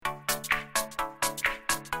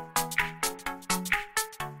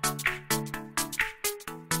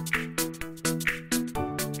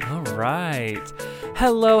right.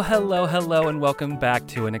 Hello, hello, hello, and welcome back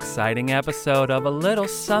to an exciting episode of A Little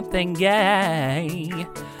Something Gay.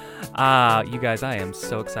 You guys, I am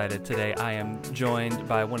so excited today. I am joined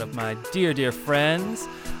by one of my dear, dear friends,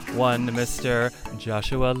 one Mr.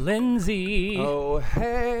 Joshua Lindsay. Oh,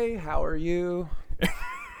 hey, how are you?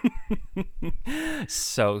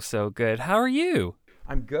 So good. How are you?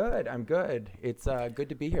 I'm good. It's good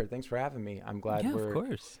to be here. Thanks for having me. I'm glad Of we're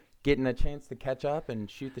course. getting a chance to catch up and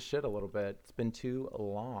shoot the shit a little bit. It's been too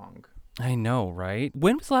long. I know, right?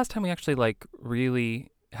 When was the last time we actually really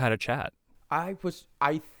had a chat?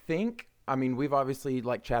 We've obviously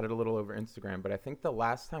chatted a little over Instagram, but I think the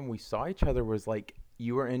last time we saw each other was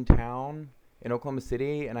you were in town in Oklahoma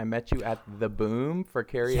City and I met you at the Boom for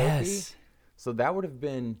karaoke. Yes. So that would have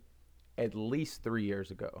been at least 3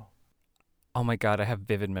 years ago. Oh my God, I have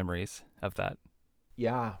vivid memories of that.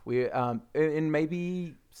 Yeah, we and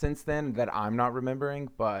maybe since then that I'm not remembering,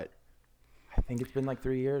 but I think it's been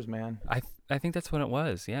 3 years, man. I think that's when it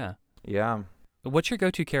was, yeah. Yeah. What's your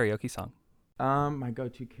go-to karaoke song? My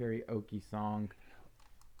go-to karaoke song,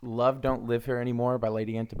 "Love Don't Live Here Anymore" by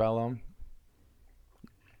Lady Antebellum.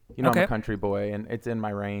 You know, Okay. I'm a country boy, and it's in my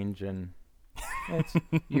range, and it's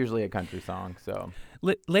usually a country song. So,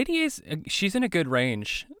 Lady she's in a good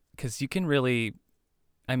range because you can really,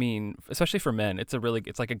 especially for men, it's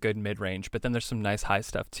like a good mid-range, but then there's some nice high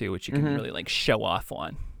stuff too, which you can really show off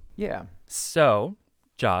on. Yeah. So,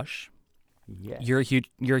 Josh. Yes. You're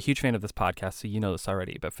a huge fan of this podcast, so you know this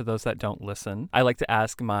already. But for those that don't listen, I like to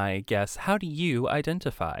ask my guests, how do you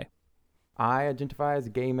identify? I identify as a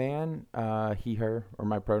gay man, he, her, or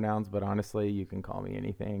my pronouns, but honestly, you can call me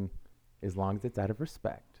anything as long as it's out of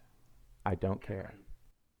respect. I don't care.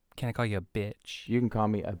 Can I call you a bitch? You can call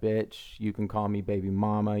me a bitch. You can call me baby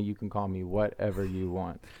mama. You can call me whatever you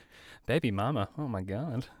want. Baby mama. Oh, my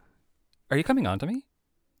God. Are you coming on to me?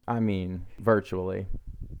 I mean, virtually.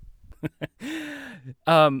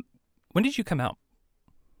 When did you come out?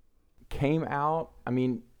 Came out,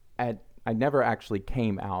 I never actually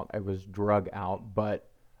came out. I was drug out, but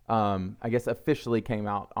I guess officially came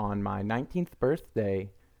out on my 19th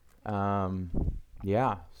birthday.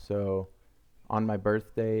 Yeah, so on my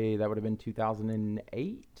birthday, that would have been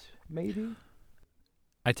 2008, maybe?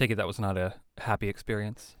 I take it that was not a happy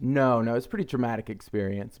experience. No, it's a pretty traumatic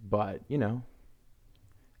experience, but,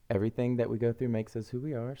 everything that we go through makes us who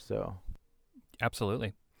we are, so.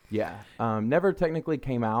 Absolutely. Yeah. Never technically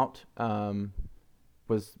came out.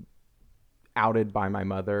 Was outed by my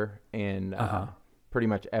mother, and pretty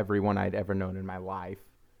much everyone I'd ever known in my life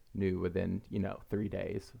knew within, 3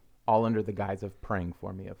 days. All under the guise of praying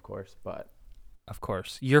for me, of course, but. Of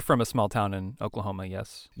course. You're from a small town in Oklahoma,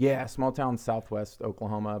 yes? Yeah, small town southwest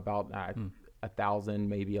Oklahoma, about 1,000,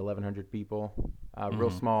 maybe 1,100 people. Real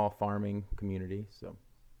small farming community, so.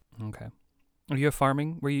 Okay. Are you a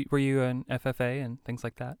farming? Were you an FFA and things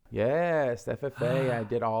like that? Yes, FFA. I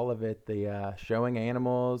did all of it. The showing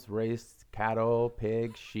animals, raised cattle,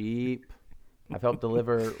 pigs, sheep. I've helped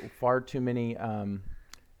deliver far too many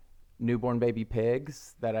newborn baby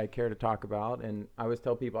pigs that I care to talk about. And I always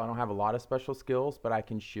tell people I don't have a lot of special skills, but I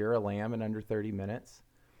can shear a lamb in under 30 minutes.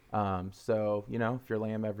 So, if your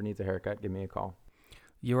lamb ever needs a haircut, give me a call.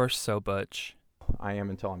 You are so butch. I am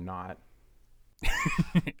until I'm not.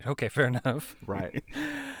 Okay, fair enough. Right.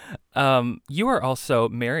 You are also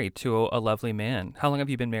married to a lovely man. How long have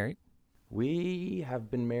you been married? We have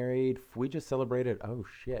been married. We just celebrated. Oh,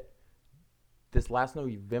 shit. This last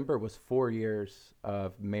November was 4 years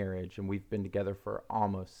of marriage, and we've been together for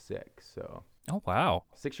almost 6. So. Oh, wow.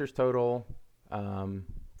 6 years total.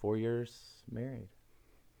 4 years married.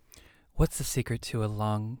 What's the secret to a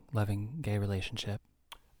long, loving gay relationship?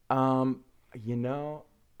 I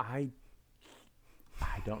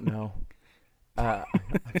don't know. I'm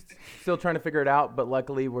still trying to figure it out, but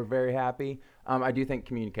luckily we're very happy. I do think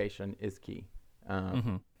communication is key.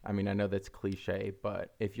 I know that's cliche,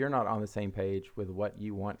 but if you're not on the same page with what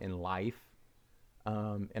you want in life,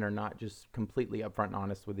 and are not just completely upfront and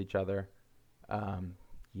honest with each other,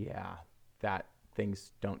 that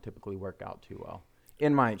things don't typically work out too well,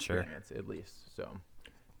 in my experience, at least. So.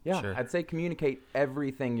 Yeah, sure. I'd say communicate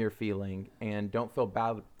everything you're feeling and don't feel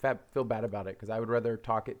bad about it, because I would rather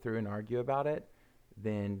talk it through and argue about it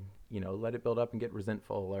than, let it build up and get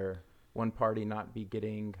resentful, or one party not be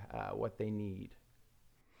getting what they need.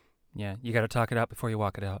 Yeah, you got to talk it out before you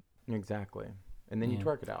walk it out. Exactly. And then you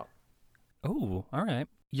twerk it out. Oh, all right.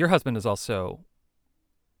 Your husband is also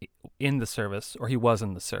in the service, or he was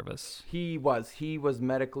in the service? He was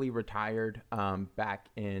medically retired back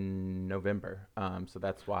in November. So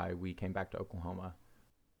that's why we came back to Oklahoma.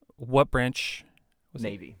 What branch was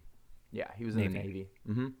Navy. Yeah, he was in the Navy.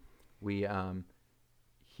 Mm-hmm. We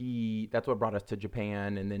he that's what brought us to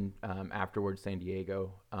Japan, and then afterwards San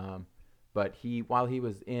Diego. But while he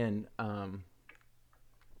was in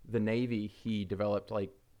the Navy, he developed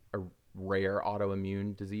like a rare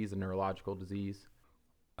autoimmune disease, a neurological disease.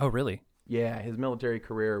 Oh, really? Yeah, his military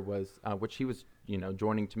career was, which he was,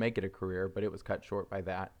 joining to make it a career, but it was cut short by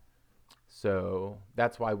that. So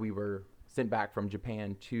that's why we were sent back from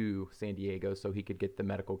Japan to San Diego so he could get the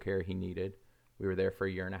medical care he needed. We were there for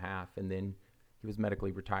a year and a half, and then he was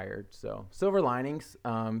medically retired. So silver linings,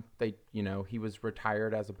 he was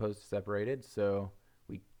retired as opposed to separated. So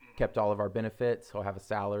we kept all of our benefits. He'll have a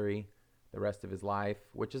salary the rest of his life,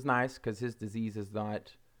 which is nice because his disease is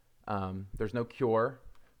not, there's no cure,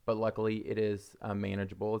 but luckily it is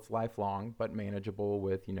manageable. It's lifelong, but manageable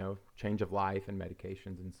with, change of life and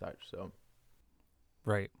medications and such. So.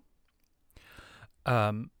 Right.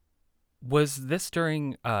 Was this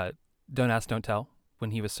during Don't Ask, Don't Tell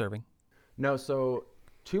when he was serving? No, so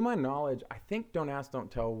to my knowledge, I think Don't Ask, Don't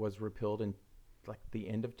Tell was repealed in like the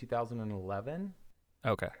end of 2011.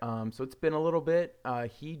 Okay. So it's been a little bit.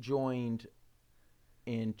 He joined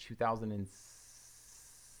in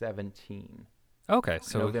 2017. Okay,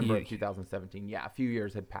 so November of 2017. Yeah, a few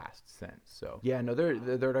years had passed since. So yeah, no,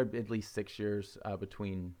 there are at least 6 years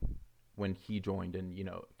between when he joined and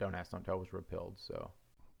Don't Ask, Don't Tell was repealed. So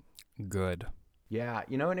good. Yeah,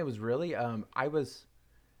 and it was really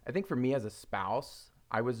I think for me as a spouse,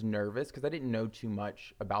 I was nervous because I didn't know too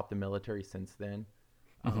much about the military since then,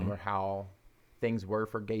 or how things were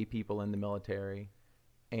for gay people in the military.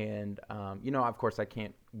 And, of course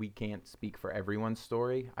we can't speak for everyone's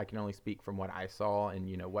story. I can only speak from what I saw and,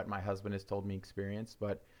 what my husband has told me experienced.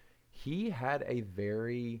 But he had a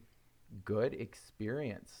very good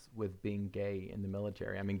experience with being gay in the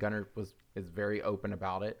military. I mean, Gunnar is very open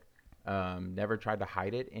about it, never tried to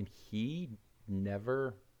hide it. And he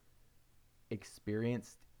never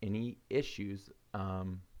experienced any issues.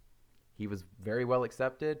 He was very well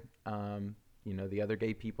accepted. The other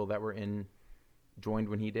gay people that were joined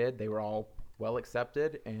when he did, they were all well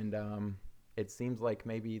accepted, and it seems like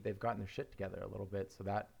maybe they've gotten their shit together a little bit. So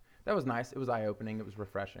that was nice. It was eye-opening. It was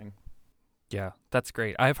refreshing. Yeah, that's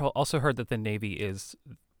great. I've also heard that the Navy is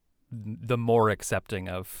the more accepting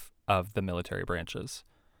of the military branches.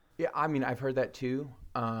 Yeah, I mean, I've heard that too.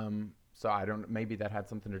 So I don't. Maybe that had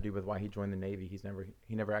something to do with why he joined the Navy.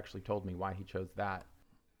 He never actually told me why he chose that.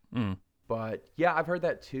 But yeah, I've heard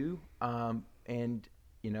that too. And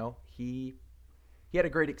he had a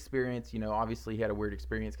great experience. Obviously he had a weird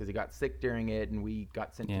experience because he got sick during it, and we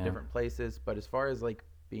got sent to different places. But as far as like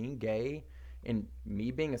being gay and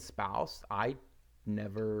me being a spouse, I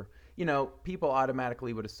never. People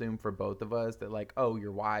automatically would assume for both of us that like, oh,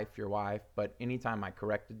 your wife. But anytime I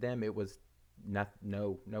corrected them, it was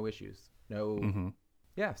no issues. No.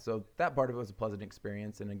 Yeah, so that part of it was a pleasant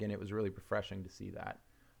experience, and again, it was really refreshing to see that,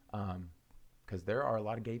 because there are a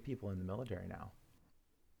lot of gay people in the military now.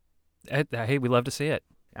 Hey, we love to see it.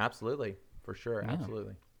 Absolutely, for sure, Yeah.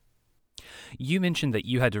 absolutely. You mentioned that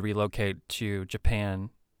you had to relocate to Japan.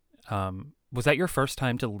 Was that your first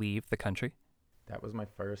time to leave the country? That was my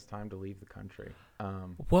first time to leave the country.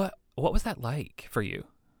 What was that like for you?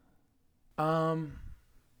 Well,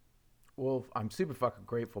 I'm super fucking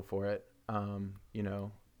grateful for it.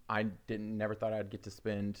 I never thought I'd get to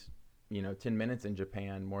spend, 10 minutes in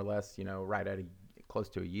Japan, more or less, right at close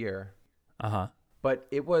to a year. But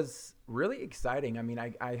it was really exciting. I mean,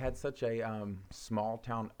 I had such a small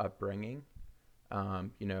town upbringing,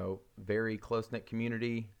 very close-knit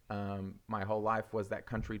community. My whole life was that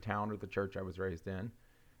country town or the church I was raised in.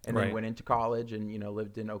 And then went into college and,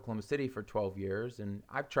 lived in Oklahoma City for 12 years. And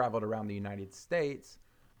I've traveled around the United States,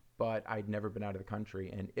 but I'd never been out of the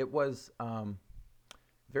country. And it was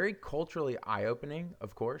very culturally eye-opening,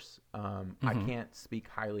 of course. I can't speak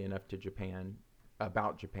highly enough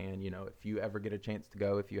about Japan. If you ever get a chance to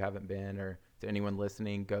go, if you haven't been, or to anyone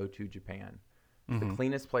listening, go to Japan. It's the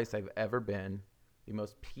cleanest place I've ever been, the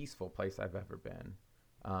most peaceful place I've ever been.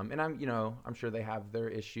 And I'm sure they have their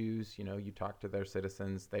issues. You talk to their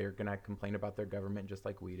citizens, they are going to complain about their government just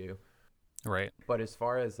like we do. Right. But as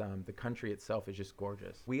far as the country itself is just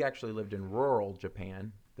gorgeous. We actually lived in rural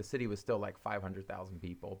Japan. The city was still like 500,000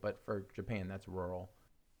 people, but for Japan, that's rural.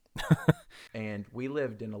 And we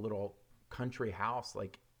lived in a little country house,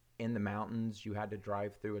 like in the mountains. You had to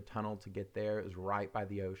drive through a tunnel to get there. It was right by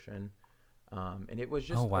the ocean. And it was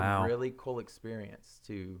just a really cool experience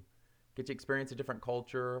to get to experience a different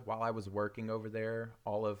culture. While I was working over there,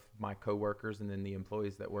 all of my coworkers and then the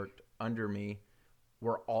employees that worked under me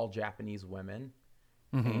were all Japanese women.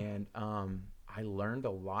 And I learned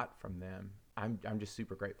a lot from them. I'm just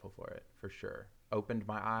super grateful for it, for sure. Opened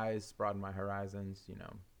my eyes, broadened my horizons, you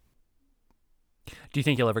know. Do you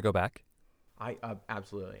think you'll ever go back? I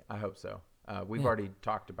absolutely. I hope so. We've Yeah. already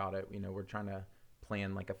talked about it. You know, we're trying to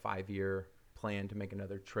plan like a 5-year plan to make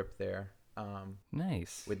another trip there.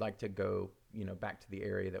 Nice. We'd like to go, you know, back to the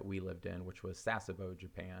area that we lived in, which was Sasebo,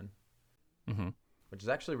 Japan, Mm-hmm. which is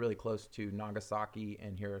actually really close to Nagasaki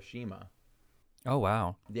and Hiroshima. Oh,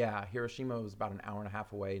 wow. Yeah, Hiroshima was about an hour and a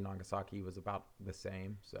half away. Nagasaki was about the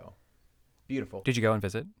same. So beautiful. Did you go and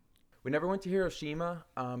visit? We never went to Hiroshima,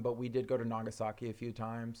 but we did go to Nagasaki a few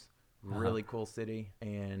times. Uh-huh. Really cool city.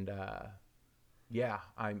 And yeah,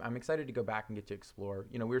 I'm excited to go back and get to explore.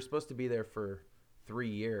 You know, we were supposed to be there for 3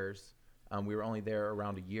 years. We were only there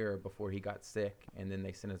around a year before he got sick, and then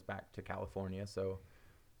they sent us back to California. So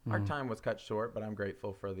our Mm. time was cut short, but I'm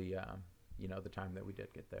grateful for the, you know, the time that we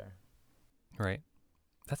did get there. Right.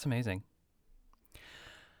 That's amazing.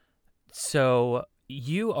 So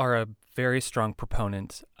you are a very strong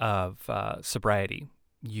proponent of sobriety.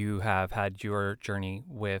 You have had your journey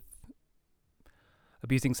with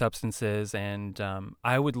abusing substances, and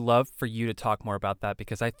I would love for you to talk more about that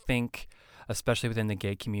because I think, especially within the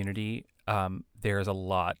gay community, there is a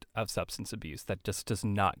lot of substance abuse that just does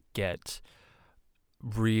not get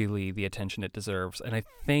really the attention it deserves. And I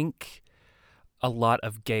think a lot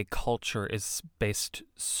of gay culture is based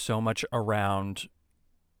so much around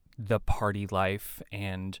the party life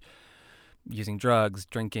and using drugs,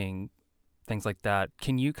 drinking, things like that.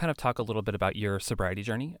 Can you kind of talk a little bit about your sobriety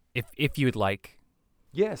journey, if you would like?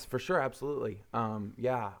 Yes, for sure, absolutely.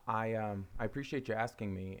 Yeah, I appreciate you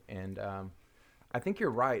asking me, and I think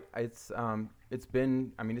you're right. It's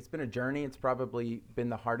been, I mean, it's been a journey. It's probably been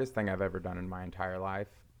the hardest thing I've ever done in my entire life,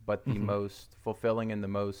 but the Mm-hmm. most fulfilling and the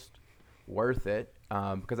most worth it.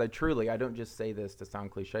 Because I don't just say this to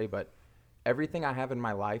sound cliche, but everything I have in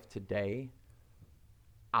my life today,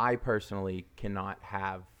 I personally cannot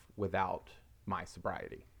have without my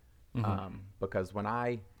sobriety. Mm-hmm. Because when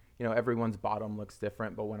you know, everyone's bottom looks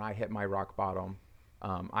different, but when I hit my rock bottom,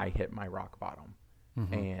 I hit my rock bottom.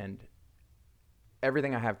 Mm-hmm. And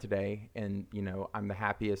everything I have today, and, you know, I'm the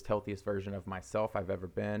happiest, healthiest version of myself I've ever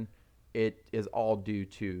been. It is all due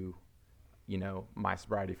to, you know, my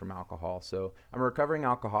sobriety from alcohol. So I'm a recovering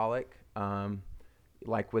alcoholic.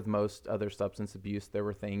 Like with most other substance abuse, there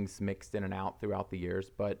were things mixed in and out throughout the years,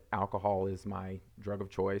 but alcohol is my drug of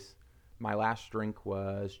choice. My last drink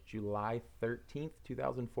was July 13th,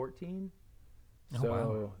 2014. Oh, So,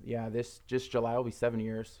 wow. yeah, this just July will be 7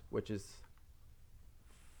 years, which is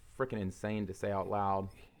freaking insane to say out loud.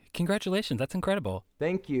 Congratulations. That's incredible.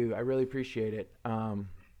 Thank you. I really appreciate it.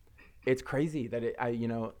 It's crazy that you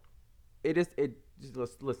know, it is,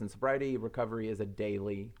 listen, sobriety recovery is a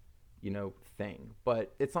daily, you know, thing,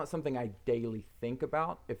 but it's not something I daily think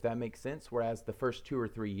about, if that makes sense. Whereas the first 2 or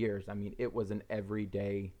 3 years, I mean, it was an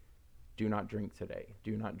everyday, do not drink today,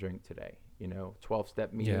 do not drink today, you know,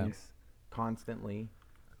 12-step Yeah. meetings constantly.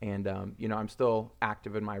 And, you know, I'm still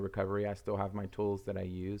active in my recovery. I still have my tools that I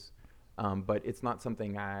use. But it's not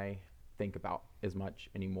something I think about as much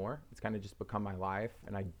anymore. It's kind of just become my life,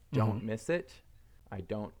 and I don't Mm-hmm. miss it. I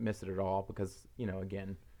don't miss it at all because, you know,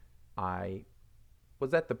 again, I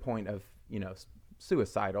was at the point of, you know,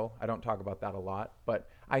 suicidal. I don't talk about that a lot, but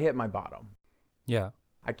I hit my bottom. Yeah.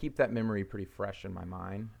 I keep that memory pretty fresh in my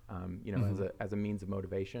mind, you know, Mm-hmm. as a means of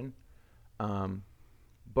motivation. Um,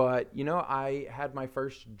 but, you know, I had my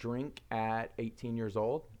first drink at 18 years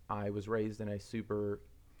old. I was raised in a super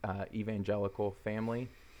evangelical family,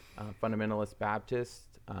 fundamentalist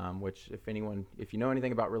Baptist, which if you know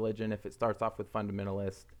anything about religion, if it starts off with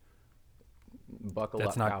fundamentalist, buckle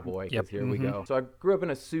That's up, not. cowboy, Yep. because here we Mm-hmm. go. So I grew up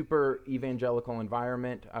in a super evangelical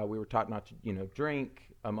environment. We were taught not to, you know,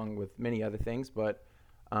 drink, among with many other things. But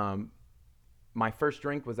my first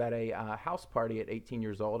drink was at a house party at 18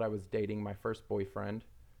 years old. I was dating my first boyfriend.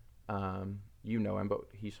 You know him, but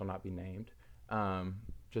he shall not be named.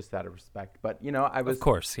 Just out of respect. But, you know, Of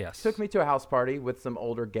course. Yes. took me to a house party with some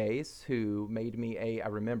older gays who made me I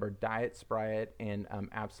remember, Diet Sprite and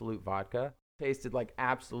Absolute vodka. Tasted like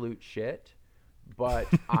absolute shit. But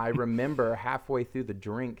I remember halfway through the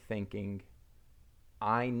drink thinking,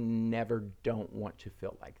 I never don't want to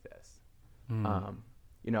feel like this. Mm.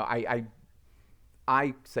 You know,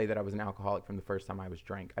 I say that I was an alcoholic from the first time I was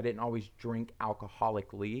drank. I didn't always drink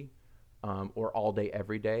alcoholically or all day,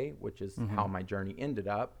 every day, which is Mm-hmm. how my journey ended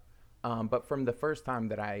up. But from the first time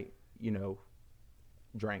that I, you know,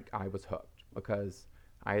 drank, I was hooked because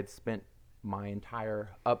I had spent my entire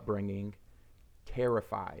upbringing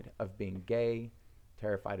terrified of being gay,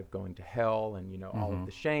 terrified of going to hell, and, you know, all Mm-hmm. of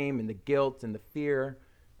the shame and the guilt and the fear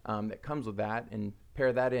that comes with that. And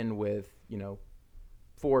pair that in with,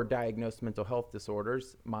 4 diagnosed mental health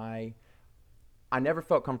disorders, I never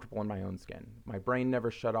felt comfortable in my own skin. My brain never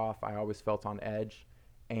shut off. I always felt on edge.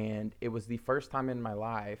 And it was the first time in my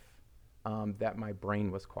life that my brain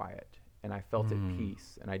was quiet and I felt at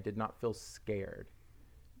peace and I did not feel scared.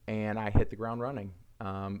 And I hit the ground running.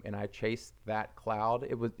 And I chased that cloud.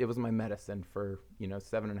 It was my medicine for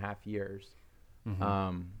 7.5 years,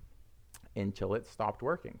 until it stopped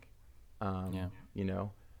working.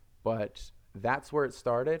 But that's where it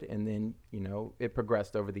started, and then it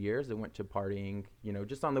progressed over the years. It went to partying,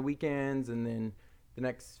 just on the weekends, and then the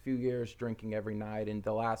next few years drinking every night. And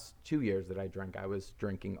the last 2 years that I drank, I was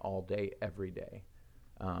drinking all day, every day,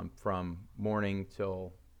 from morning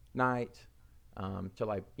till night,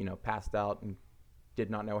 till I passed out and did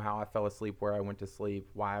not know how I fell asleep, where I went to sleep,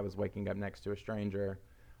 why I was waking up next to a stranger,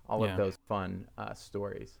 all of those fun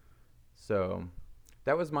stories. So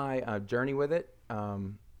that was my journey with it.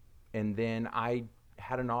 And then I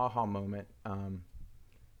had an aha moment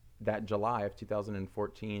that July of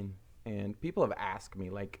 2014. And people have asked me,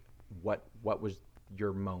 like, what was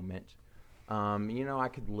your moment? I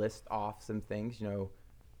could list off some things.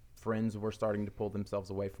 Friends were starting to pull themselves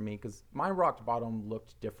away from me because my rock bottom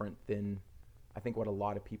looked different than I think what a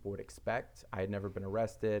lot of people would expect. I had never been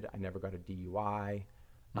arrested. I never got a DUI.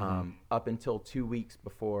 Up until 2 weeks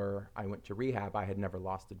before I went to rehab, I had never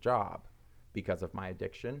lost a job because of my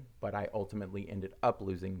addiction, but I ultimately ended up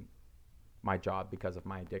losing my job because of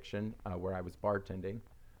my addiction, where I was bartending.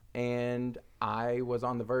 And I was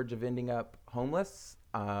on the verge of ending up homeless.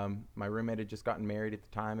 My roommate had just gotten married at the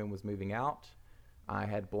time and was moving out. I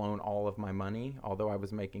had blown all of my money. Although I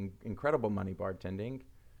was making incredible money bartending,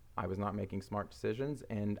 I was not making smart decisions,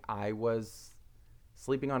 and I was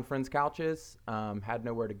sleeping on friends' couches, had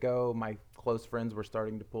nowhere to go. My close friends were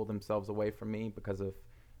starting to pull themselves away from me because of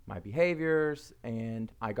my behaviors,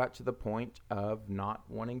 and I got to the point of not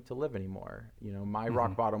wanting to live anymore. My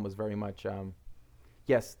rock bottom was very much,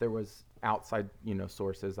 yes, there was outside,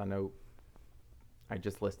 sources. I know I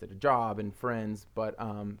just listed a job and friends, but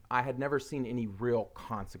I had never seen any real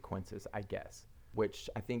consequences, I guess, which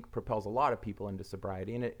I think propels a lot of people into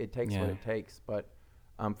sobriety, and it takes what it takes. But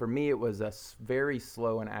for me, it was a very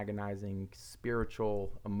slow and agonizing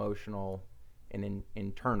spiritual, emotional, and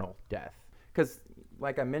internal death. Because,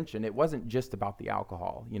 like I mentioned, it wasn't just about the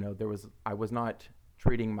alcohol. I was not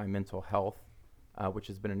treating my mental health, which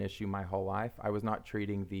has been an issue my whole life. I was not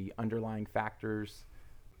treating the underlying factors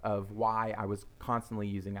of why I was constantly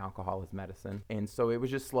using alcohol as medicine. And so it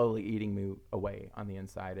was just slowly eating me away on the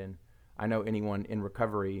inside. And I know anyone in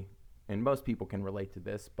recovery, and most people can relate to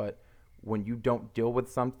this, but when you don't deal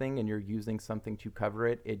with something and you're using something to cover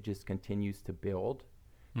it, it just continues to build.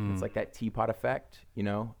 It's like that teapot effect,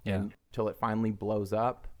 until it finally blows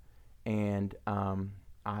up. And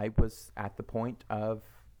I was at the point of,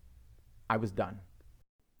 I was done.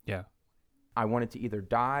 Yeah. I wanted to either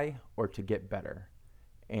die or to get better.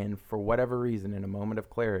 And for whatever reason, in a moment of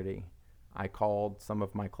clarity, I called some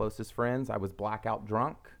of my closest friends. I was blackout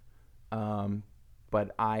drunk,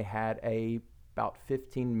 but I had about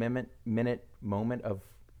 15-minute moment of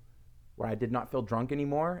where I did not feel drunk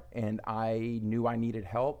anymore, and I knew I needed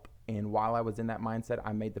help. And while I was in that mindset,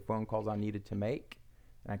 I made the phone calls I needed to make,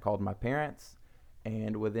 and I called my parents.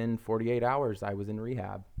 And within 48 hours, I was in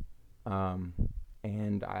rehab,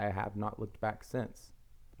 and I have not looked back since.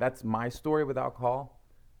 That's my story with alcohol.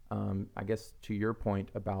 I guess to your point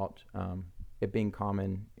about it being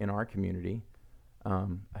common in our community,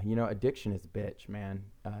 addiction is a bitch, man.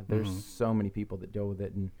 There's so many people that deal with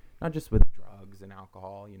it, and not just with drugs and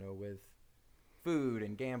alcohol, with food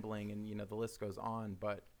and gambling, and the list goes on.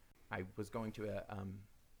 But I was going to a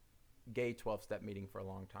gay 12-step meeting for a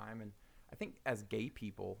long time, and I think as gay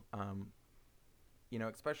people,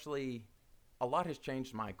 especially, a lot has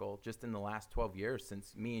changed, Michael, just in the last 12 years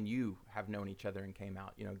since me and you have known each other and came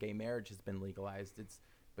out. Gay marriage has been legalized. It's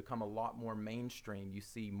become a lot more mainstream. You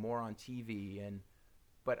see more on TV,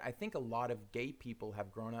 but I think a lot of gay people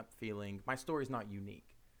have grown up feeling, my story's not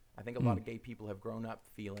unique. I think a lot of gay people have grown up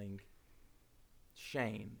feeling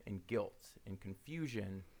shame and guilt and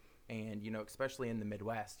confusion. And, especially in the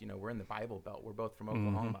Midwest, we're in the Bible Belt. We're both from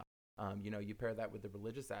Oklahoma. You pair that with the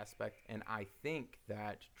religious aspect, and I think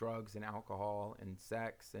that drugs and alcohol and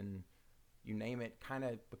sex and you name it kind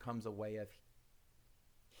of becomes a way of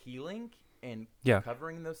healing and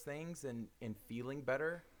covering those things and feeling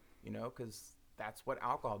better, because that's what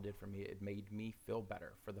alcohol did for me. It made me feel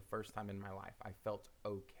better for the first time in my life. I felt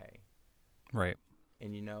okay. Right.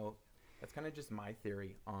 And, that's kind of just my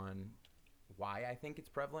theory on why I think it's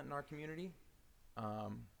prevalent in our community.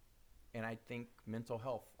 And I think mental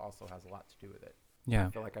health also has a lot to do with it. I Yeah.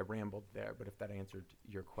 feel like I rambled there, but if that answered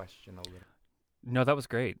your question a little. No, that was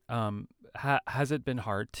great. Has it been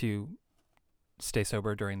hard to stay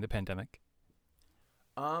sober during the pandemic?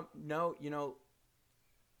 No,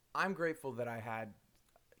 I'm grateful that I had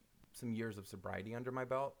some years of sobriety under my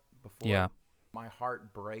belt Yeah. before. My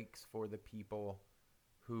heart breaks for the people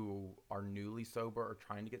who are newly sober or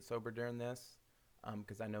trying to get sober during this,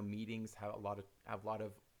 because I know meetings have a lot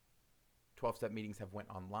of 12-step meetings have went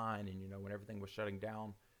online, and when everything was shutting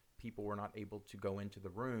down, people were not able to go into the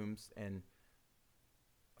rooms. And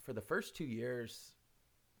for the first 2 years,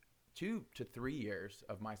 2 to 3 years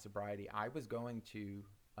of my sobriety, I was going to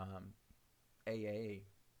AA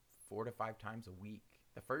 4 to 5 times a week.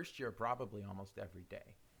 The first year, probably almost every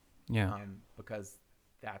day, Yeah. because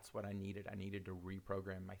that's what I needed. I needed to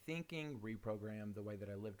reprogram my thinking, reprogram the way that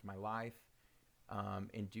I lived my life,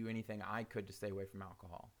 and do anything I could to stay away from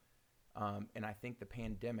alcohol. And I think the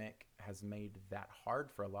pandemic has made that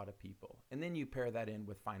hard for a lot of people. And then you pair that in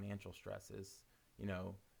with financial stresses, you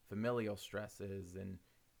know, familial stresses, and,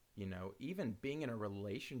 even being in a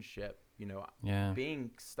relationship, Yeah.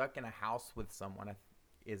 being stuck in a house with someone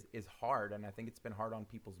is hard. And I think it's been hard on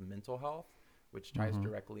people's mental health, which ties Mhm.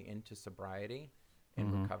 directly into sobriety and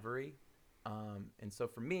Mhm. recovery. And so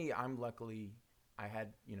for me, I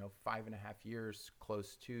had, 5.5 years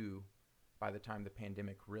close to by the time the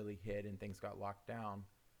pandemic really hit and things got locked down.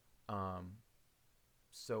 Um,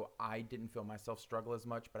 so I didn't feel myself struggle as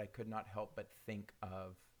much, but I could not help but think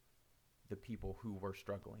of the people who were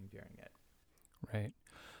struggling during it. Right.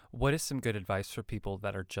 What is some good advice for people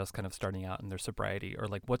that are just kind of starting out in their sobriety, or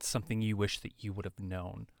like what's something you wish that you would have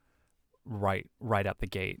known right out the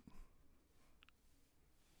gate?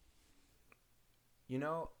 You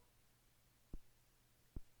know,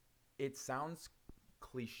 it sounds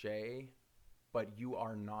cliche, but you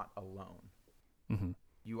are not alone. Mhm.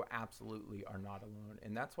 You absolutely are not alone.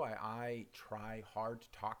 And that's why I try hard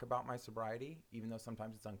to talk about my sobriety, even though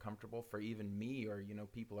sometimes it's uncomfortable for even me or,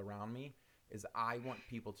 people around me, is I want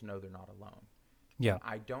people to know they're not alone. Yeah. And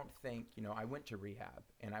I don't think, I went to rehab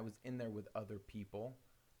and I was in there with other people.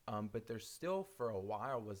 But there still, for a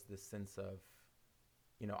while, was this sense of,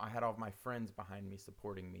 I had all of my friends behind me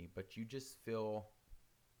supporting me, but you just feel,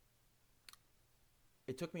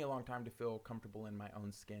 it took me a long time to feel comfortable in my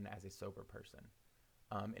own skin as a sober person.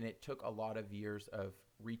 And it took a lot of years of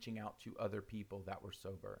reaching out to other people that were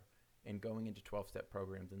sober and going into 12-step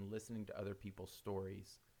programs and listening to other people's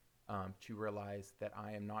stories, to realize that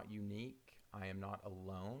I am not unique. I am not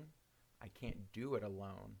alone. I can't do it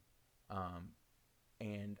alone. Um,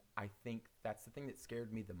 and I think that's the thing that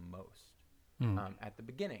scared me the most. Mm. At the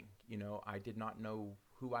beginning, I did not know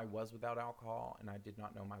who I was without alcohol, and I did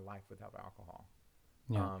not know my life without alcohol.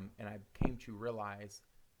 Yeah. And I came to realize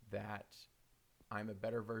that I'm a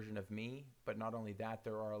better version of me, but not only that,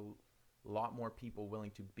 there are a lot more people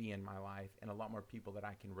willing to be in my life and a lot more people that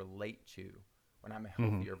I can relate to when I'm a Mhm.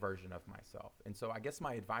 healthier version of myself. And so I guess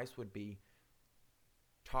my advice would be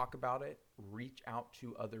talk about it, reach out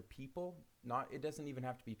to other people. Not It doesn't even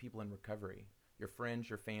have to be people in recovery. Your friends,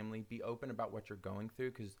 your family, be open about what you're going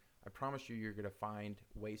through, because I promise you're going to find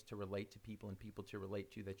ways to relate to people and people to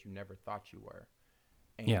relate to that you never thought you were.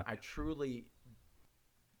 And Yeah.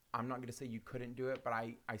 I'm not going to say you couldn't do it, but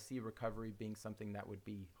I see recovery being something that would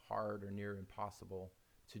be hard or near impossible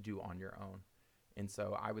to do on your own. And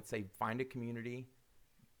so I would say find a community,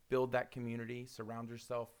 build that community, surround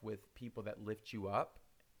yourself with people that lift you up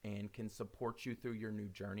and can support you through your new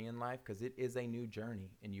journey in life, because it is a new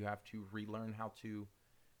journey and you have to relearn how to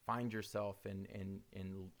find yourself and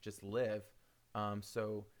just live.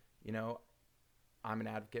 So, you know, I'm an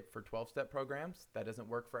advocate for 12-step programs. That doesn't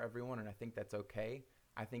work for everyone, and I think that's okay.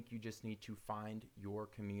 I think you just need to find your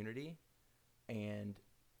community and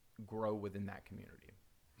grow within that community.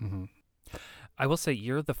 Mhm. I will say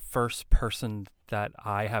you're the first person that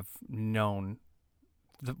I have known,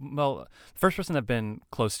 first person I've been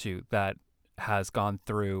close to that has gone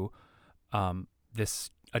through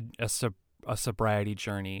this a sobriety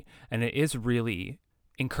journey, and it is really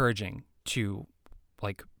encouraging to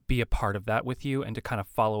like be a part of that with you and to kind of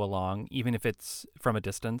follow along, even if it's from a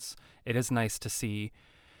distance. It is nice to see.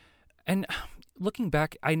 And looking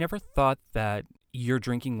back, I never thought that your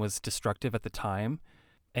drinking was destructive at the time.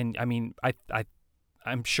 And I mean,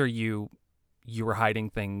 I'm sure you were hiding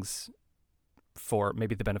things for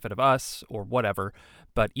maybe the benefit of us or whatever.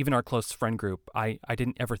 But even our close friend group, I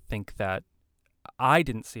didn't ever think that I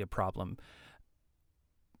didn't see a problem.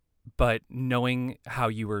 But knowing how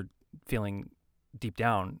you were feeling deep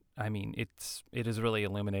down, I mean, it is really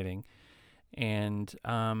illuminating. And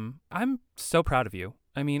I'm so proud of you.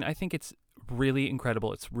 I mean, I think it's really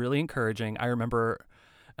incredible. It's really encouraging. I remember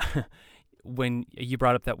when you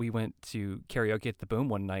brought up that we went to karaoke at the Boom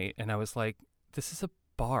one night, and I was like, this is a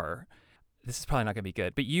bar. This is probably not going to be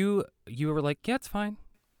good. But you were like, yeah, it's fine.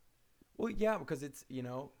 Well, yeah, because it's,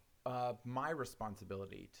 my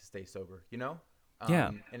responsibility to stay sober,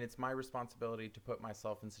 Yeah. and it's my responsibility to put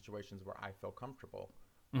myself in situations where I feel comfortable.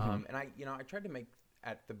 Mm-hmm. And I tried to make,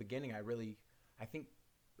 at the beginning, I think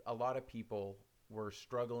a lot of people were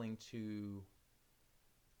struggling to,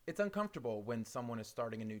 it's uncomfortable when someone is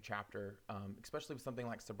starting a new chapter, especially with something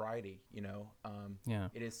like sobriety, Yeah.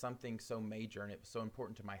 it is something so major and it was so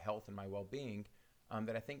important to my health and my well-being,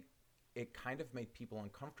 that I think it kind of made people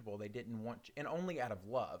uncomfortable. They didn't want to, and only out of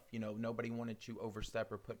love, nobody wanted to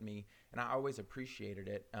overstep or put me, and I always appreciated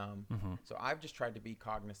it. Mm-hmm. So I've just tried to be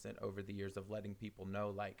cognizant over the years of letting people know,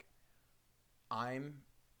 like, I'm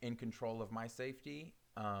in control of my safety.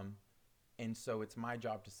 And so it's my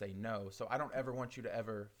job to say no. So I don't ever want you to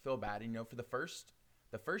ever feel bad. For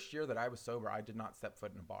the first year that I was sober, I did not step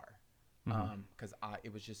foot in a bar, Mm-hmm. because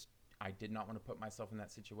I did not want to put myself in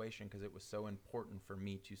that situation because it was so important for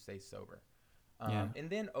me to stay sober. Yeah. And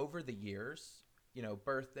then over the years,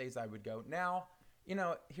 birthdays, I would go. Now,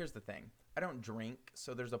 here's the thing. I don't drink,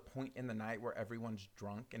 so there's a point in the night where everyone's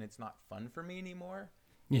drunk and it's not fun for me anymore.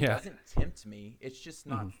 It Yeah. doesn't tempt me. It's just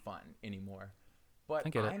Mm-hmm. not fun anymore. But I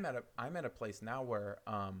get it. I'm at a place now where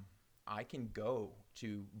I can go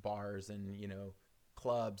to bars and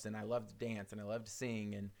clubs, and I love to dance and I love to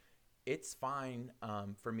sing, and it's fine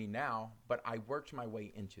for me now. But I worked my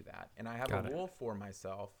way into that, and I have a Got it. rule for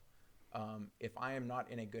myself. If I am not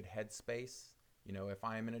in a good headspace, if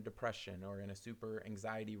I am in a depression or in a super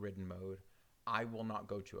anxiety ridden mode, I will not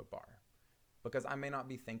go to a bar, because I may not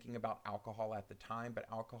be thinking about alcohol at the time, but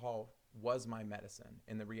alcohol was my medicine.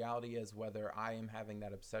 And the reality is, whether I am having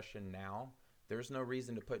that obsession now, there's no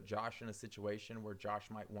reason to put Josh in a situation where Josh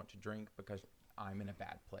might want to drink because I'm in a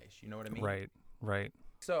bad place. You know what I mean? Right. Right.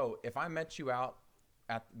 So if I met you out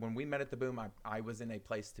when we met at the Boom, I was in a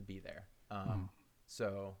place to be there. Mm-hmm.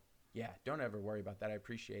 So yeah, don't ever worry about that. I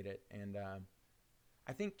appreciate it. And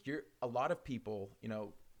I think a lot of people,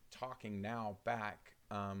 talking now back,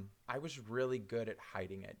 I was really good at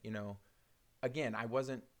hiding it. Again, I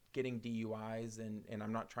wasn't getting DUIs, and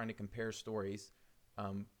I'm not trying to compare stories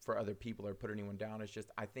for other people or put anyone down. It's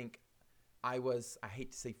just, I think I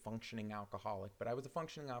hate to say functioning alcoholic, but I was a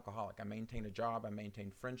functioning alcoholic. I maintained a job. I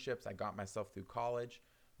maintained friendships. I got myself through college.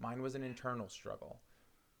 Mine was an internal struggle.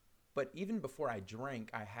 But even before I drank,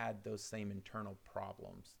 I had those same internal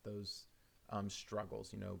problems, those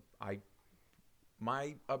struggles.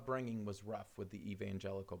 My upbringing was rough with the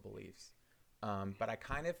evangelical beliefs, but I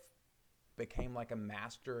kind of became like a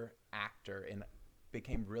master actor and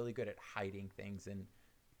became really good at hiding things and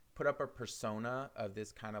put up a persona of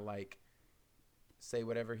this kind of like say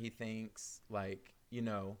whatever he thinks, like,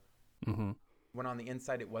 Mm-hmm. when on the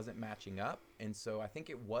inside it wasn't matching up. And so I think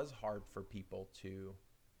it was hard for people to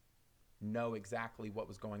know exactly what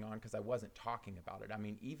was going on because I wasn't talking about it. I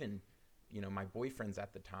mean, even my boyfriends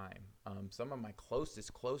at the time, some of my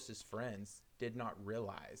closest friends did not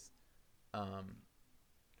realize.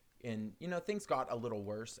 And things got a little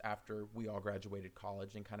worse after we all graduated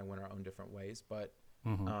college and kind of went our own different ways. But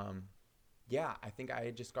Mm-hmm. yeah, I think I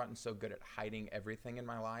had just gotten so good at hiding everything in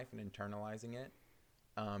my life and internalizing it,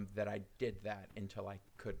 that I did that until I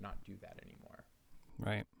could not do that anymore.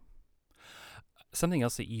 Right. Something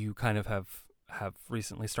else that you kind of have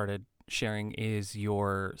recently started sharing is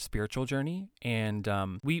your spiritual journey, and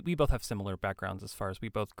we both have similar backgrounds as far as we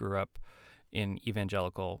both grew up in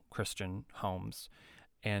evangelical Christian homes,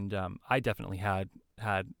 and I definitely had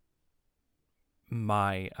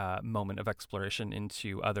my moment of exploration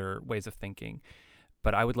into other ways of thinking.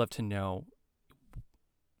 But I would love to know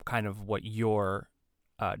kind of what your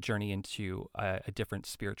journey into a different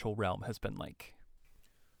spiritual realm has been like.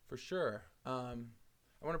 For sure. I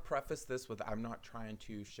want to preface this with, I'm not trying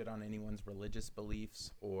to shit on anyone's religious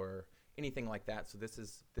beliefs or anything like that. So this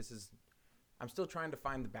is I'm still trying to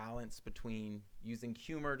find the balance between using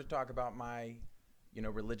humor to talk about my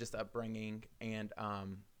religious upbringing and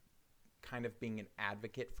kind of being an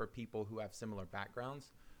advocate for people who have similar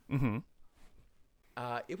backgrounds. Mm-hmm.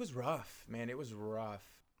 It was rough, man. It was rough.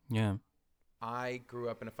 Yeah. I grew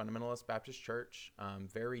up in a fundamentalist Baptist church,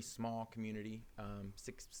 very small community,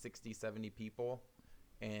 60, 70 people.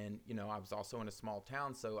 And, I was also in a small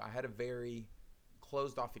town, so I had a very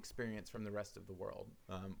closed off experience from the rest of the world.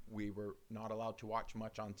 We were not allowed to watch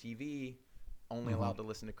much on TV, only Mm-hmm. allowed to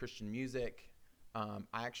listen to Christian music. I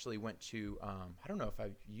actually went to, I don't know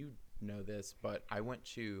if you know this, but I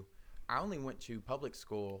only went to public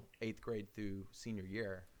school 8th grade through senior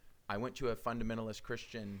year. I went to a fundamentalist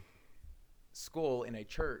Christian school in a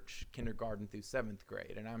church, kindergarten through 7th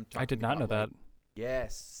grade. And I'm talking I did not know that.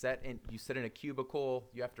 Yes, you sit in a cubicle,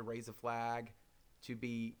 you have to raise a flag to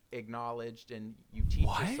be acknowledged, and you teach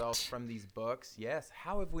yourself from these books. Yes.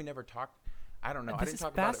 How have we never talked? I don't know. I didn't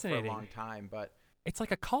talk about it for a long time, but it's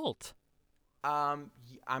like a cult.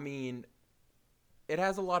 I mean, it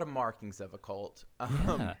has a lot of markings of a cult.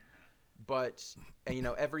 Yeah. But,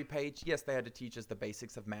 every page, yes, they had to teach us the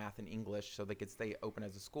basics of math and English so they could stay open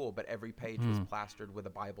as a school, but every page was plastered with a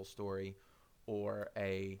Bible story or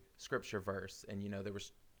a scripture verse. And,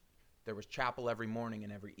 there was chapel every morning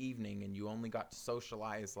and every evening, and you only got to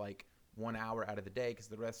socialize like 1 hour out of the day because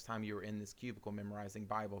the rest of the time you were in this cubicle memorizing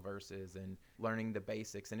Bible verses and learning the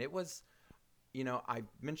basics. And it was, I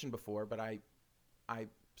mentioned before, but I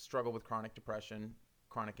struggle with chronic depression,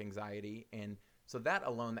 chronic anxiety, and so that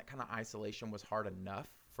alone, that kind of isolation was hard enough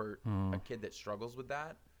for a kid that struggles with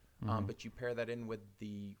that. But you pair that in with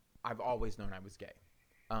I've always known I was gay.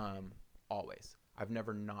 Always. I've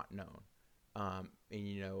never not known.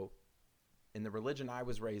 And, in the religion I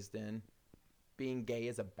was raised in, being gay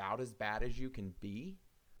is about as bad as you can be.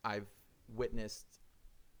 I've witnessed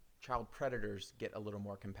child predators get a little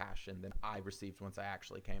more compassion than I received once I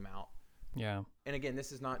actually came out. Yeah. And again,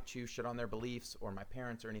 this is not to shit on their beliefs or my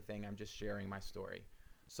parents or anything. I'm just sharing my story.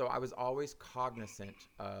 So I was always cognizant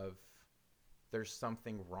of there's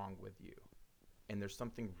something wrong with you. And there's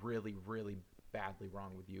something really, really badly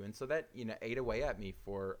wrong with you. And so that, ate away at me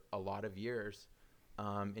for a lot of years.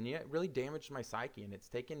 And it really damaged my psyche. And it's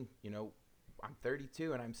taken, I'm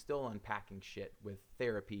 32 and I'm still unpacking shit with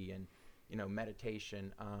therapy and,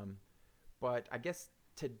 meditation. But I guess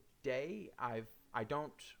today I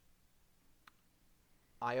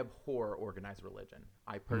abhor organized religion.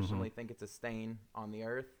 I personally think it's a stain on the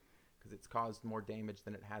earth because it's caused more damage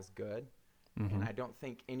than it has good. And I don't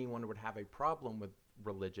think anyone would have a problem with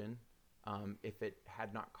religion if it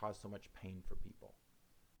had not caused so much pain for people.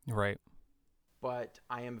 Right. But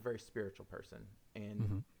I am a very spiritual person.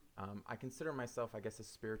 And I consider myself, I guess, a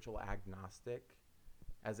spiritual agnostic.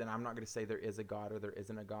 As in, I'm not going to say there is a God or there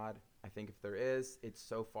isn't a God. I think if there is, it's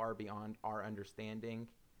so far beyond our understanding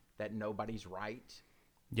that nobody's right.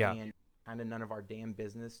 Yeah. And kind of none of our damn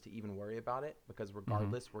business to even worry about it because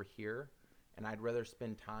regardless, we're here. And I'd rather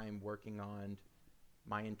spend time working on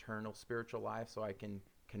my internal spiritual life so I can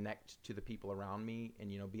connect to the people around me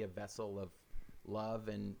and, be a vessel of love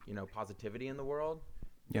and, positivity in the world.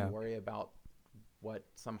 Yeah. And worry about what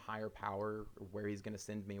some higher power, where he's going to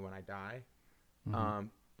send me when I die.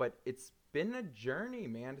 But it's been a journey,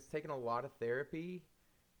 man. It's taken a lot of therapy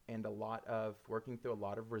and a lot of working through a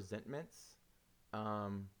lot of resentments.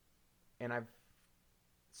 And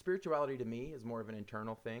spirituality to me is more of an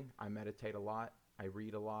internal thing. I meditate a lot. I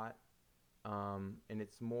read a lot. And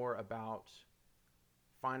it's more about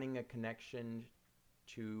finding a connection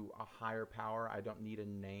to a higher power. I don't need a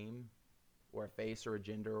name or a face or a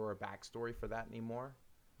gender or a backstory for that anymore.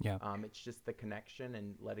 Yeah. It's just the connection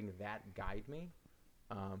and letting that guide me.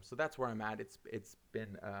 So that's where I'm at. It's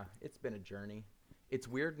been a journey. It's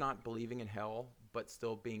weird not believing in hell, but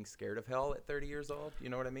still being scared of hell at 30 years old. You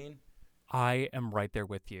know what I mean? I am right there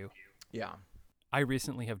with you. Yeah. I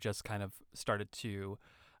recently have just kind of started to,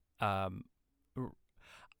 and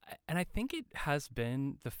I think it has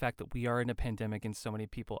been the fact that we are in a pandemic and so many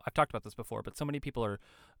people, I've talked about this before, but so many people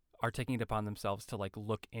are taking it upon themselves to like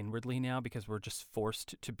look inwardly now because we're just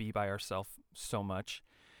forced to be by ourselves so much.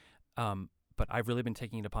 But I've really been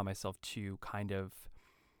taking it upon myself to kind of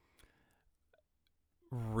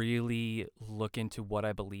really look into what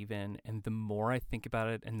I believe in. And the more I think about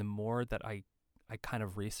it and the more that I kind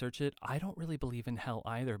of research it, I don't really believe in hell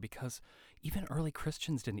either because even early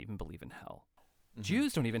Christians didn't even believe in hell.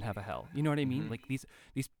 Jews don't even have a hell. You know what I mean? Like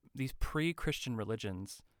these pre-Christian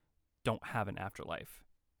religions don't have an afterlife.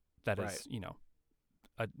 That is,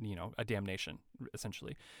 a damnation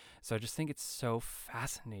essentially. So I just think it's so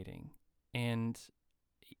fascinating. And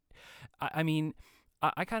I mean,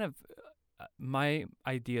 I kind of, my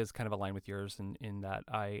ideas kind of align with yours in that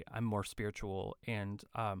I'm more spiritual and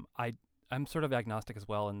I'm sort of agnostic as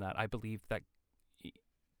well in that I believe that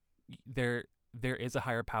there is a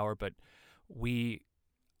higher power, but we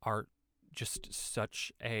are just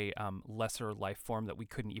such a lesser life form that we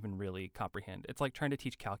couldn't even really comprehend. It's like trying to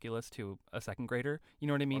teach calculus to a second grader. You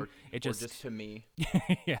know what I mean? Or just to me.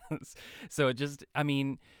 Yes. So it just, I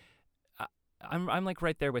mean, I'm like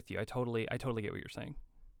right there with you. I totally get what you're saying.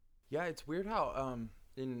 Yeah, it's weird how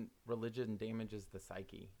in religion damages the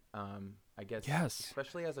psyche. I guess, yes,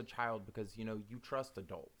 especially as a child, because you trust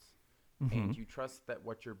adults and you trust that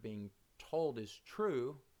what you're being told is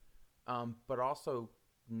true, but also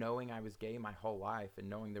knowing I was gay my whole life and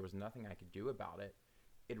knowing there was nothing I could do about it,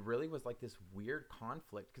 it really was like this weird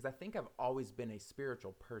conflict because I think I've always been a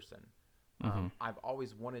spiritual person. Mm-hmm. I've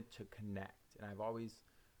always wanted to connect, and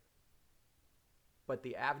but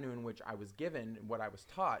the avenue in which I was given, what I was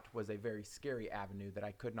taught, was a very scary avenue that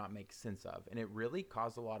I could not make sense of, and it really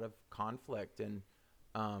caused a lot of conflict. And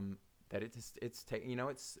that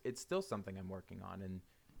it's still something I'm working on,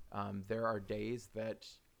 and there are days that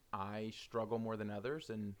I struggle more than others,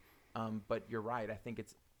 and but you're right. I think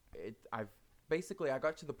I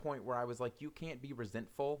got to the point where I was like, you can't be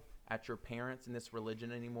resentful at your parents in this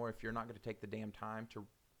religion anymore if you're not going to take the damn time to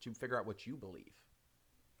figure out what you believe.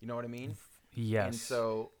 You know what I mean? And Yes.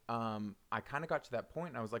 so I kind of got to that point,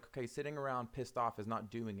 and I was like, okay, sitting around pissed off is not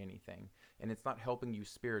doing anything, and it's not helping you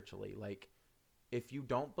spiritually. Like, if you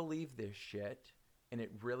don't believe this shit and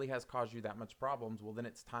it really has caused you that much problems, well, then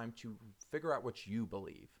it's time to figure out what you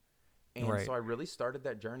believe. And Right. so I really started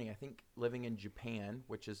that journey. I think living in Japan,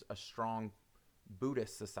 which is a strong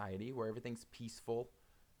Buddhist society where everything's peaceful.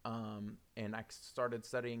 And I started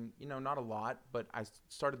studying, not a lot, but I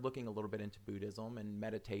started looking a little bit into Buddhism and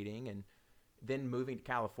meditating, and then moving to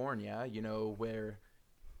California, where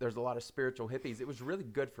there's a lot of spiritual hippies. It was really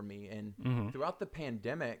good for me. And Mm-hmm. throughout the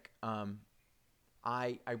pandemic,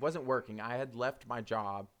 I wasn't working. I had left my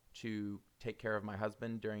job to take care of my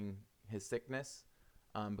husband during his sickness,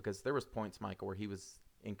 because there was points, Michael, where he was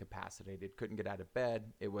incapacitated, couldn't get out of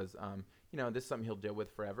bed. It was, this is something he'll deal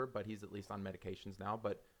with forever, but he's at least on medications now.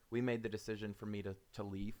 But we made the decision for me to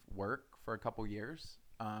leave work for a couple years,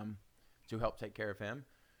 to help take care of him.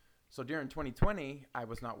 So during 2020, I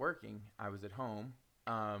was not working. I was at home.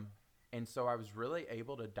 And so I was really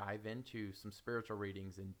able to dive into some spiritual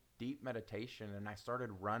readings and deep meditation, and I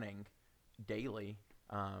started running daily.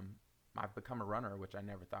 I've become a runner, which I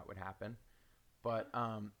never thought would happen. But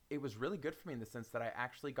it was really good for me in the sense that I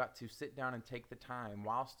actually got to sit down and take the time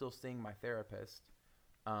while still seeing my therapist,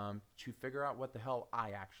 to figure out what the hell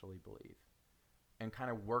I actually believe and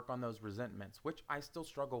kind of work on those resentments, which I still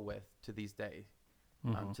struggle with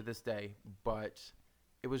Mm-hmm. to this day. But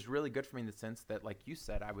it was really good for me in the sense that, like you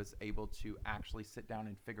said, I was able to actually sit down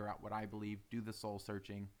and figure out what I believe, do the soul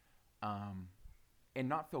searching, um, and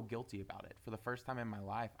not feel guilty about it. For the first time in my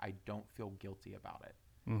life, I don't feel guilty about it.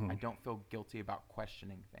 Mm-hmm. I don't feel guilty about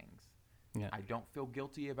questioning things. Yeah. I don't feel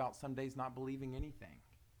guilty about some days not believing anything,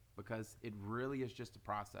 because it really is just a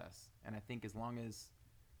process. And I think as long as,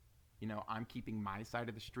 I'm keeping my side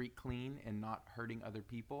of the street clean and not hurting other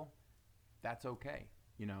people, that's okay.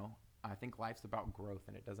 I think life's about growth,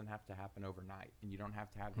 and it doesn't have to happen overnight, and you don't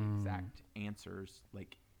have to have the Mm. exact answers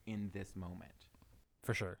like in this moment.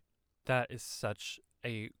 For sure. That is such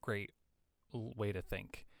a great way to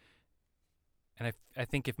think. And I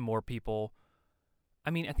think if more people, I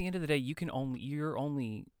mean, at the end of the day, you're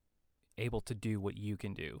only able to do what you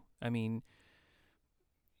can do. I mean,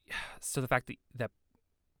 so the fact that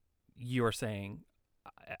you are saying,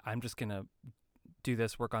 I'm just gonna do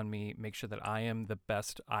this, work on me, make sure that I am the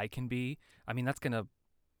best I can be. I mean, that's gonna,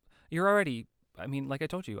 you're already, I mean, like I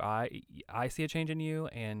told you, I see a change in you,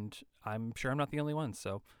 and I'm sure I'm not the only one.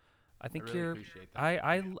 So I I think really you're, appreciate that.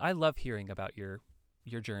 I love hearing about your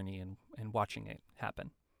journey and watching it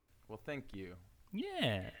happen. Well, thank you.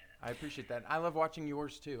 Yeah. I appreciate that. I love watching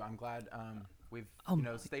yours too. I'm glad we've Oh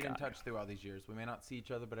my stayed in god. touch through all these years. We may not see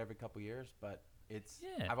each other but every couple years, but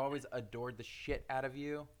Yeah. I've always adored the shit out of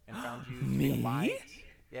you and found you to be a Me? light.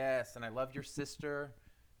 Yes, and I love your sister.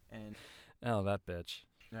 And Oh, that bitch.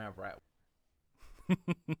 yeah, right.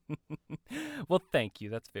 Well, thank you.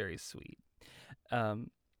 That's very sweet.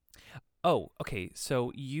 Um, oh, okay.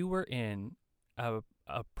 So you were in a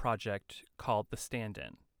project called The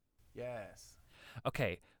Stand-In. Yes.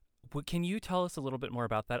 Okay. Can you tell us a little bit more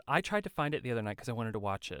about that? I tried to find it the other night because I wanted to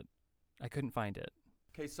watch it. I couldn't find it.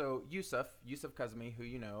 Okay, so Yusuf Kazmi, who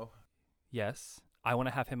you know. Yes. I want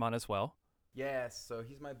to have him on as well. Yes, so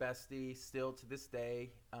he's my bestie still to this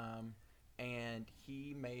day. And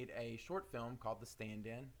he made a short film called The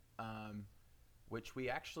Stand-In, which we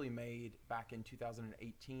actually made back in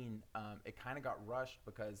 2018. It kind of got rushed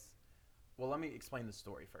because, well, let me explain the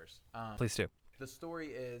story first. Please do. The story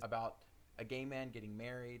is about a gay man getting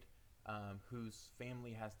married, whose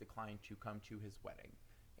family has declined to come to his wedding.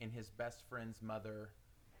 And his best friend's mother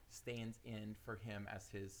stands in for him as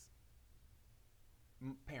his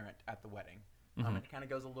parent at the wedding. Mm-hmm. It kind of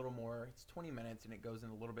goes a little more, it's 20 minutes, and it goes in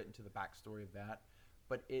a little bit into the backstory of that.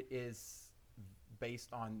 But it is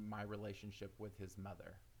based on my relationship with his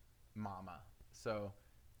mother, Mama. So,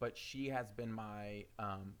 but she has been my,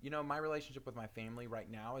 my relationship with my family right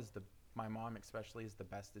now my mom especially, is the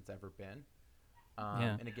best it's ever been.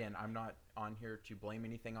 Yeah. And again, I'm not on here to blame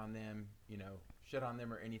anything on them, shit on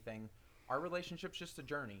them or anything. Our relationship's just a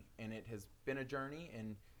journey, and it has been a journey.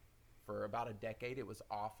 And for about a decade, it was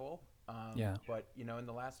awful. Yeah. But in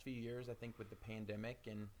the last few years, I think with the pandemic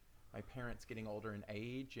and my parents getting older in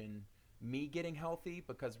age and me getting healthy,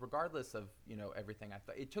 because regardless of everything, I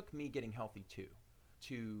thought it took me getting healthy too,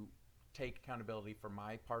 to take accountability for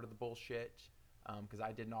my part of the bullshit, because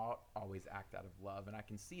I did not always act out of love, and I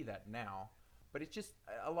can see that now. But it's just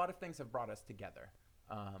a lot of things have brought us together.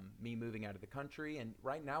 Me moving out of the country, and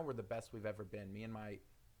right now we're the best we've ever been. Me and my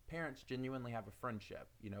parents genuinely have a friendship.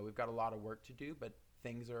 We've got a lot of work to do, but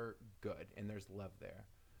things are good and there's love there.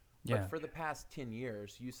 Yeah. But for the past 10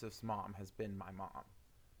 years, Yusuf's mom has been my mom.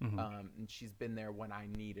 And she's been there when I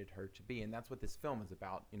needed her to be. And that's what this film is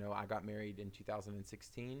about. I got married in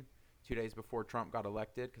 2016, 2 days before Trump got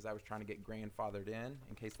elected, because I was trying to get grandfathered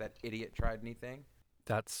in case that idiot tried anything.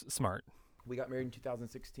 That's smart. We got married in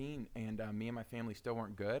 2016, and me and my family still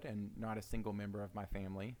weren't good, and not a single member of my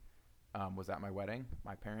family was at my wedding.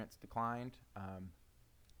 My parents declined,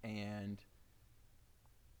 and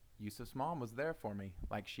Yusuf's mom was there for me,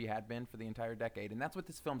 like she had been for the entire decade. And that's what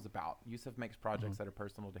this film's about. Yusuf makes projects that are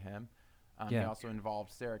personal to him. He also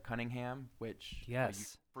involved Sarah Cunningham, which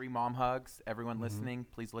free mom hugs. Everyone listening,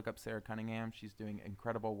 please look up Sarah Cunningham. She's doing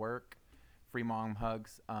incredible work. Free mom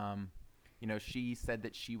hugs. She said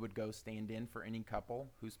that she would go stand in for any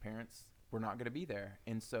couple whose parents were not going to be there.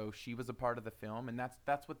 And so she was a part of the film, and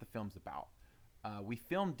that's what the film's about. We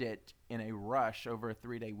filmed it in a rush over a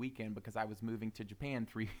 3-day weekend because I was moving to Japan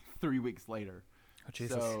three weeks later. Oh,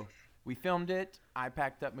 Jesus. So we filmed it. I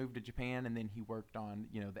packed up, moved to Japan, and then he worked on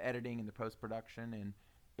the editing and the post-production. And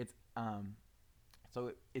it's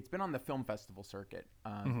been on the film festival circuit.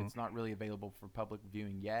 It's not really available for public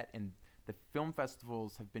viewing yet, and the film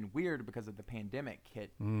festivals have been weird because of the pandemic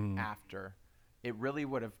hit after. It really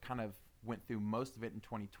would have kind of went through most of it in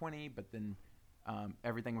 2020, but then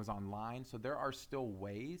everything was online. So there are still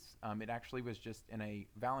ways. It actually was just in a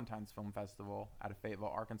Valentine's Film Festival out of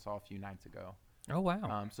Fayetteville, Arkansas a few nights ago. Oh,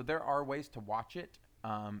 wow. So there are ways to watch it.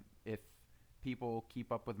 If people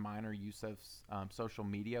keep up with mine or Yusuf's social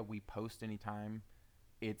media, we post anytime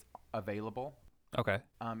it's available. Okay.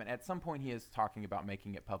 And at some point he is talking about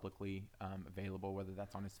making it publicly available, whether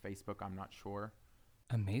that's on his Facebook, I'm not sure.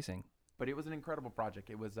 Amazing. But it was an incredible project.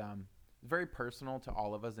 It was very personal to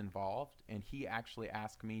all of us involved, and he actually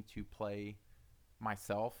asked me to play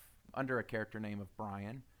myself under a character name of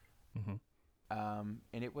Brian. And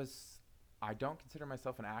it was, I don't consider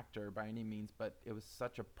myself an actor by any means, but it was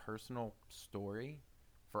such a personal story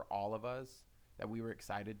for all of us that we were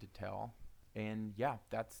excited to tell. And yeah,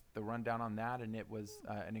 that's the rundown on that. And it was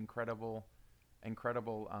an incredible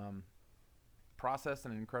process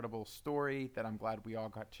and an incredible story that I'm glad we all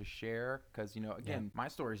got to share. Because, my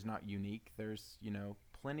story is not unique. There's,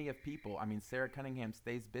 plenty of people. I mean, Sarah Cunningham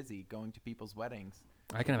stays busy going to people's weddings.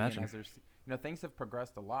 I can imagine. As there's, things have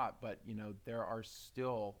progressed a lot, but, there are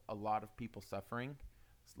still a lot of people suffering.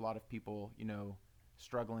 There's a lot of people,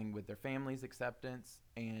 struggling with their family's acceptance.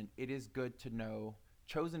 And it is good to know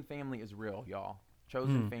chosen family is real, y'all.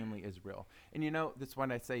 Chosen family is real. And that's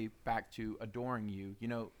when I say back to adoring you.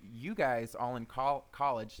 You guys all in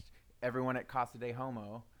college, everyone at Casa de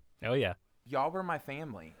Homo. Oh, yeah. Y'all were my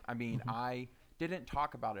family. I mean, I didn't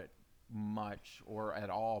talk about it much or at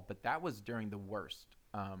all, but that was during the worst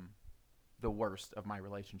of my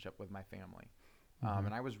relationship with my family.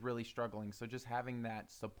 And I was really struggling. So just having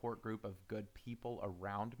that support group of good people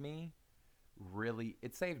around me, really,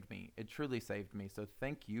 it saved me. It truly saved me. So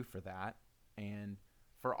thank you for that. And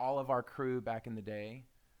for all of our crew back in the day,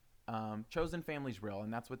 chosen family's real.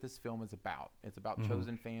 And that's what this film is about. It's about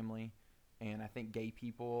chosen family. And I think gay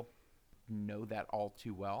people know that all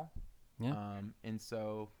too well. Yeah. And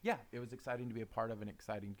so, yeah, it was exciting to be a part of and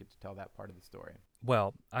exciting to get to tell that part of the story.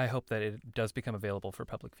 Well, I hope that it does become available for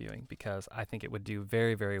public viewing because I think it would do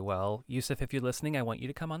very, very well. Yusuf, if you're listening, I want you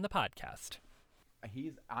to come on the podcast.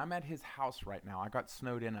 I'm at his house right now. I got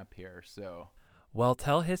snowed in up here, so. Well,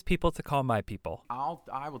 tell his people to call my people.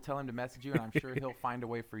 I will tell him to message you, and I'm sure he'll find a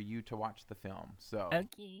way for you to watch the film. So.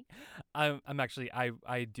 Okay. I'm actually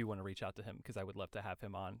I do want to reach out to him because I would love to have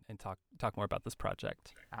him on and talk more about this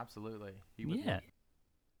project. Absolutely. Yeah.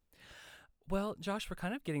 Well, Josh, we're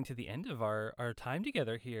kind of getting to the end of our time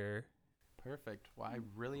together here. Perfect. Well, I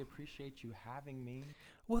really appreciate you having me.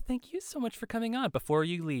 Well, thank you so much for coming on. Before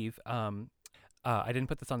you leave, I didn't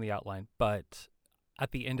put this on the outline, but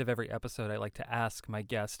at the end of every episode, I like to ask my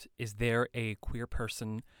guest, is there a queer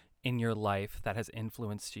person in your life that has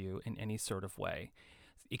influenced you in any sort of way?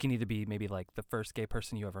 It can either be maybe like the first gay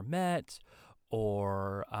person you ever met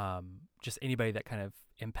or just anybody that kind of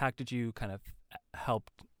impacted you, kind of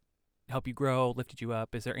helped you grow, lifted you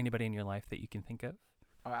up? Is there anybody in your life that you can think of?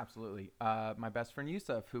 Oh, absolutely. My best friend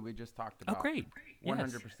Yusuf, who we just talked about. Oh, great.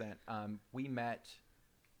 100%. We met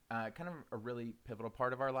kind of a really pivotal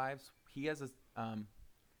part of our lives. He also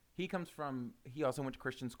went to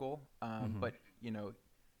Christian school, but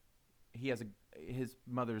his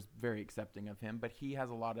mother's very accepting of him, but he has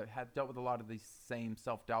dealt with a lot of these same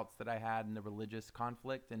self-doubts that I had and the religious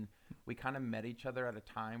conflict, and we kind of met each other at a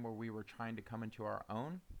time where we were trying to come into our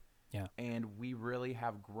own. Yeah. And we really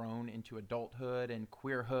have grown into adulthood and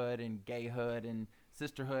queerhood and gayhood and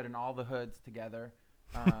sisterhood and all the hoods together.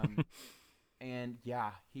 And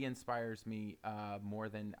yeah, he inspires me more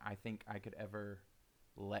than I think I could ever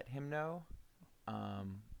let him know.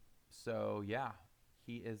 So yeah,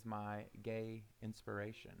 he is my gay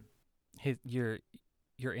inspiration. Your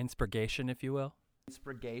inspiration, if you will.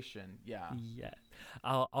 Inspiration, yeah. Yeah.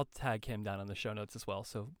 I'll tag him down on the show notes as well,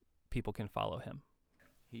 so people can follow him.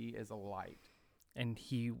 He is a light. And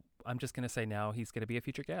I'm just going to say now he's going to be a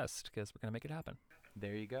future guest because we're going to make it happen.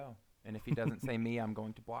 There you go. And if he doesn't say me, I'm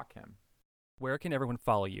going to block him. Where can everyone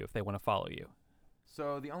follow you if they want to follow you?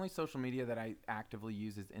 So the only social media that I actively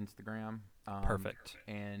use is Instagram. Perfect.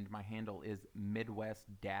 And my handle is Midwest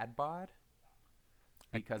Dad Bod.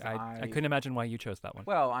 Because I couldn't imagine why you chose that one.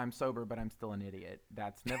 Well, I'm sober, but I'm still an idiot.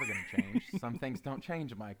 That's never going to change. Some things don't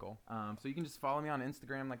change, Michael. So you can just follow me on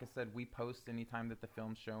Instagram. Like I said, we post anytime that the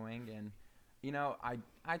film's showing. And,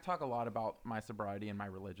 I talk a lot about my sobriety and my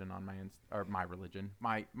religion on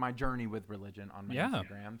my journey with religion on my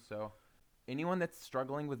Instagram. So anyone that's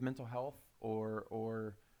struggling with mental health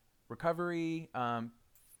or recovery,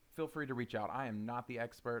 feel free to reach out. I am not the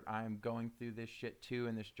expert. I am going through this shit too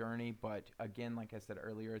in this journey. But again, like I said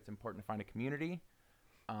earlier, it's important to find a community.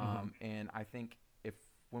 And I think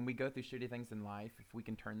when we go through shitty things in life, if we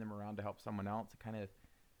can turn them around to help someone else, it kind of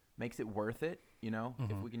makes it worth it,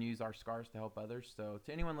 if we can use our scars to help others. So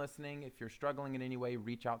to anyone listening, if you're struggling in any way,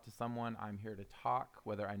 reach out to someone. I'm here to talk,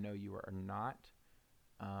 whether I know you or not.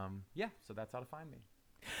 So that's how to find me.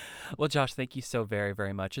 Well, Josh, thank you so very,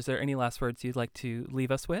 very much. Is there any last words you'd like to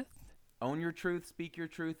leave us with? Own your truth, speak your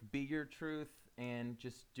truth, be your truth, and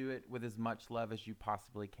just do it with as much love as you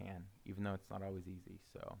possibly can, even though it's not always easy.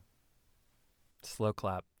 So, slow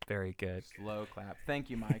clap. Very good. Slow clap.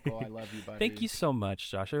 Thank you, Michael. I love you, buddy. Thank you so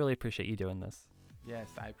much, Josh. I really appreciate you doing this. Yes,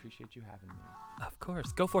 I appreciate you having me. Of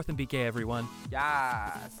course. Go forth and be gay, everyone.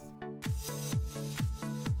 Yes.